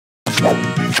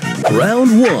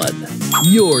Round 1.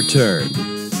 Your turn.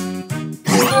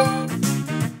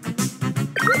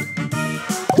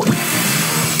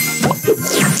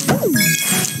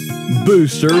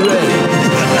 Booster ready.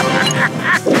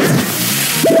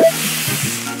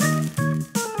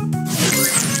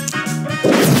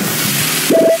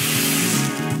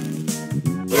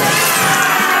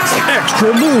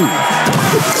 Extra move.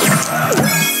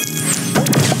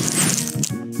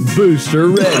 Booster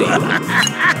ready.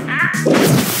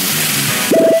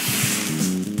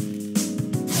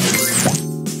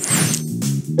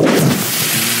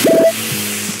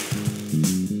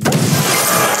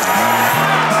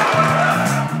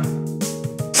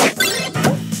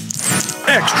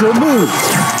 Extra move.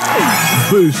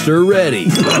 Booster ready.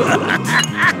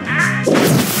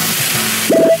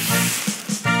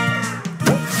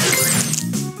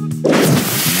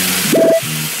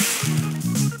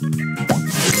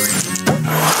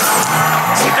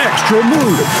 Extra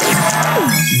move.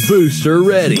 Booster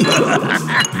ready.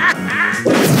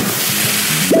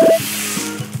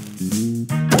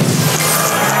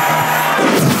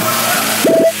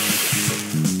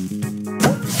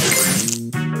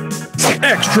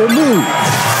 Extra move.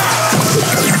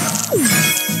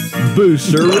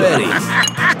 Booster ready.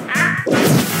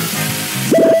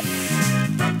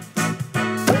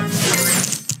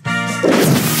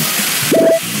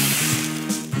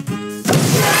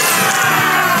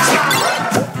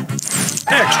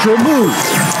 Extra move.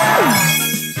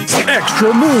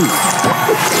 Extra move.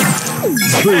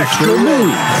 Booster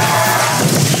move.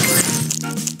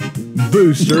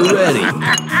 Booster ready.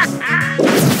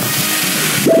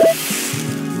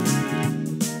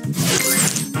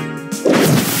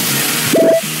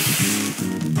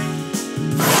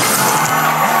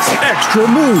 Extra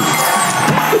move.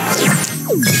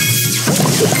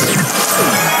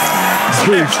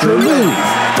 Extra move.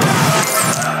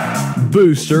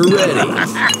 Booster ready.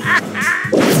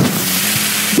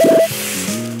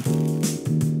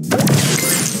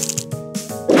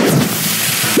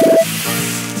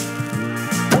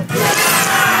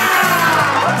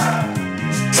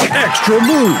 Extra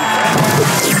move.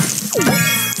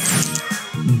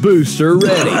 Booster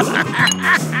ready.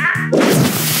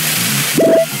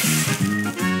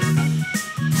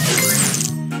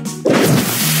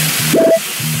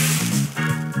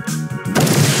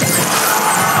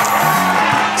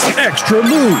 Extra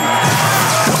move.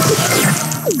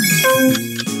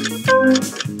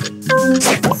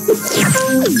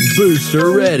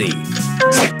 Booster ready.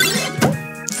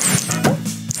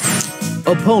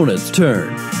 Opponent's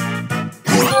turn.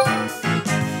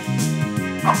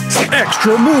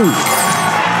 Extra move.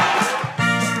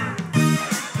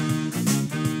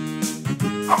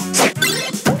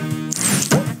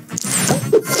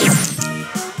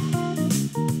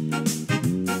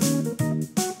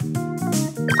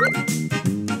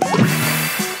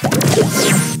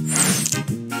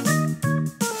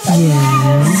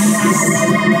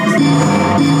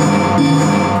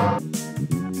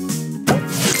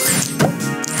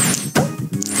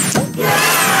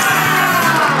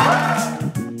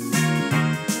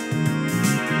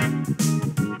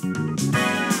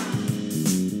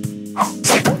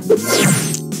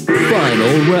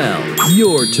 Final round.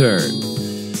 Your turn.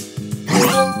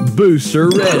 Booster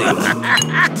ready.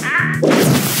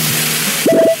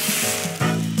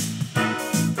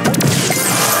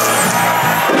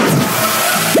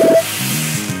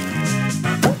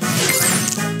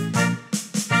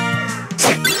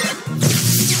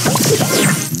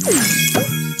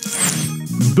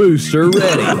 Booster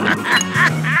ready.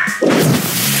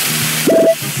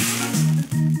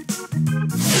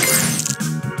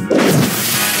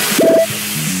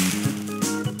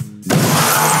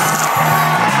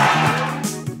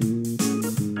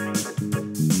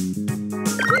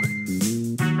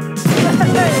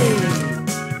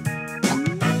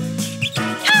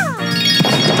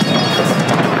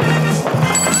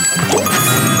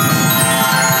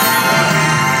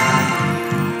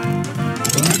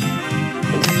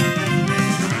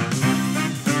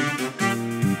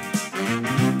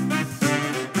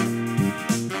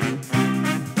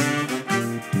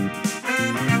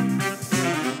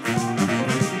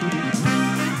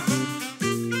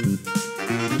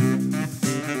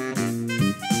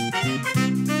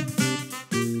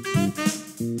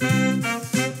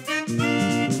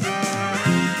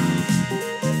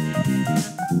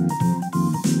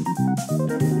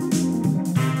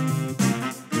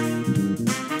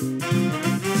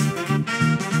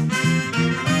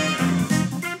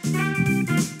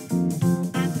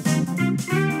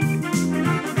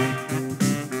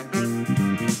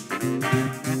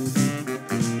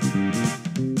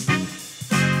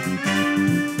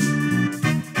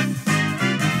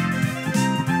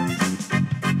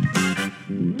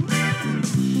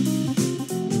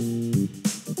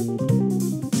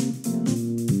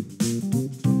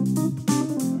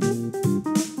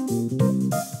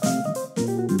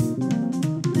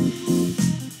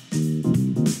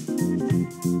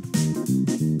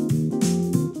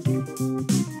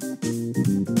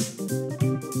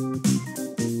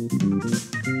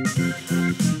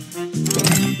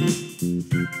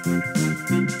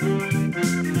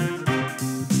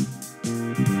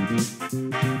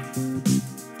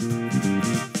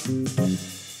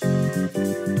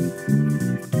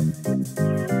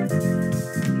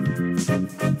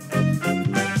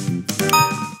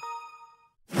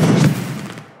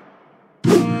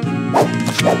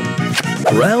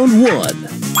 Round 1.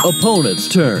 Opponent's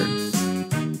turn.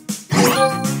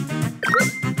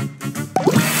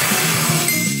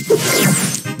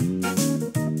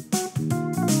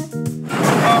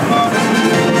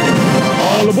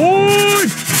 All aboard!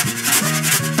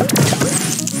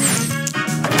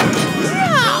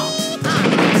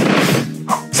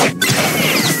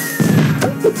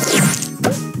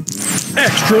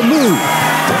 Extra move!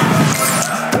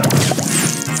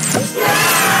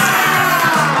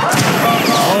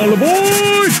 All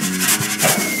aboard!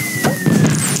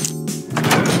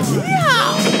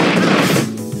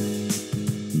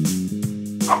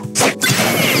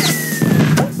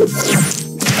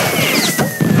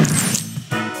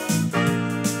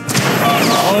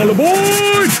 All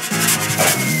aboard!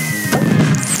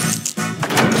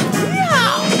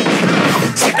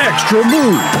 Extra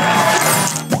move!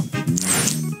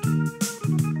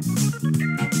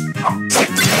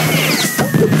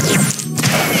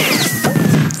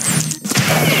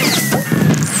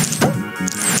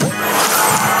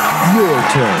 Your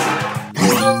turn.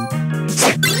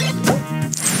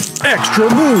 Extra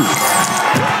move.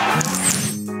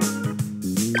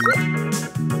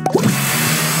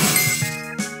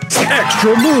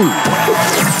 Extra move.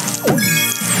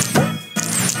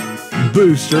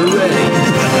 Booster ready.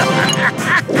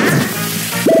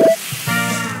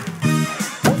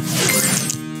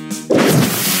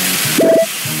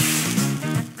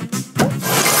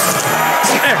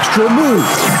 Extra move.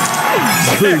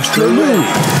 Booster move.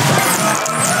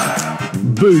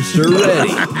 Booster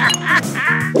ready.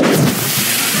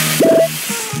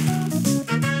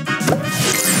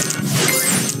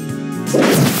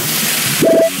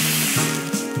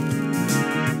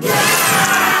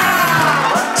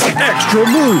 Extra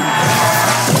move.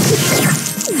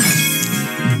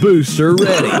 Booster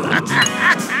ready.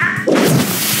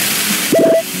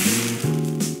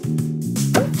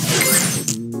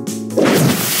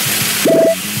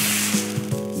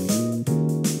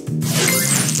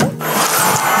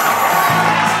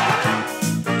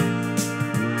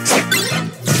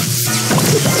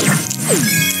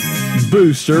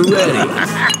 Booster ready.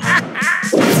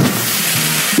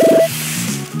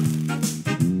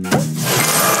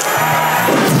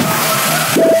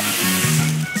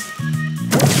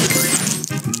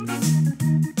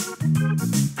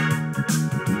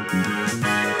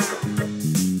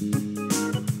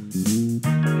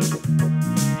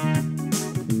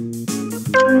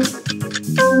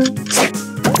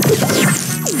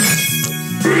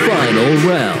 Final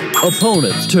round.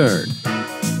 Opponent's turn.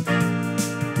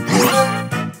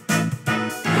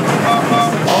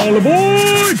 All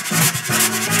aboard!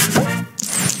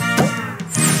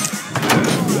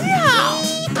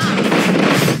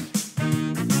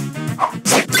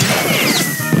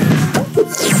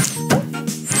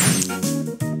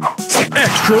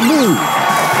 Extra move!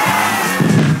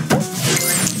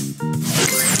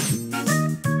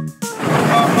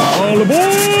 All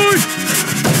aboard!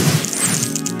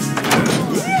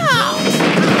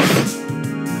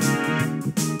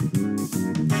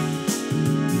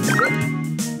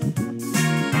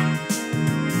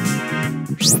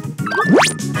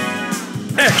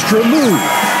 Extra move!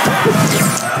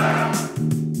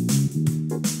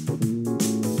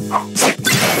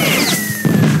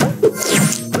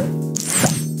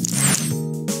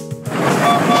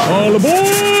 All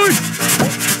aboard!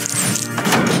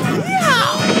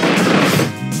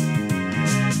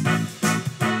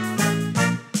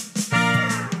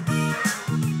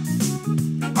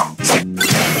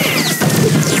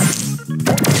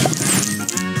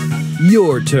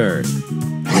 Your turn.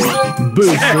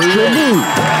 Booster ready.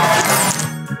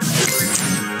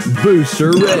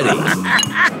 Booster ready.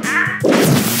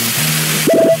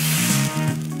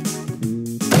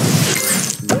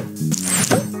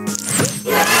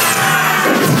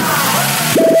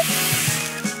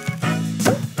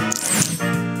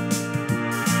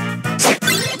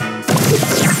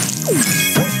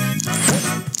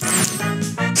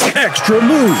 Extra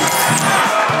move.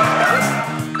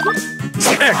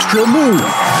 Extra move.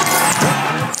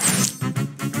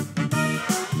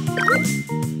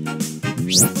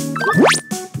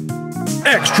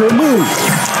 Extra move.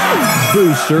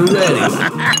 Booster ready.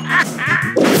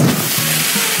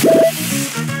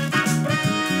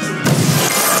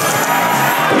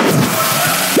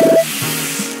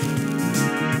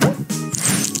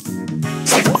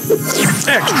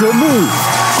 Extra move.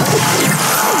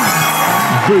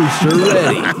 Booster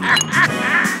ready.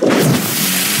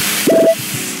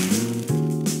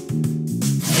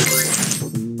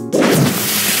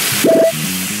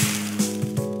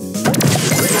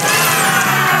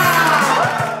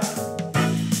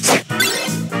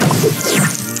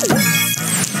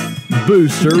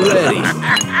 Booster ready.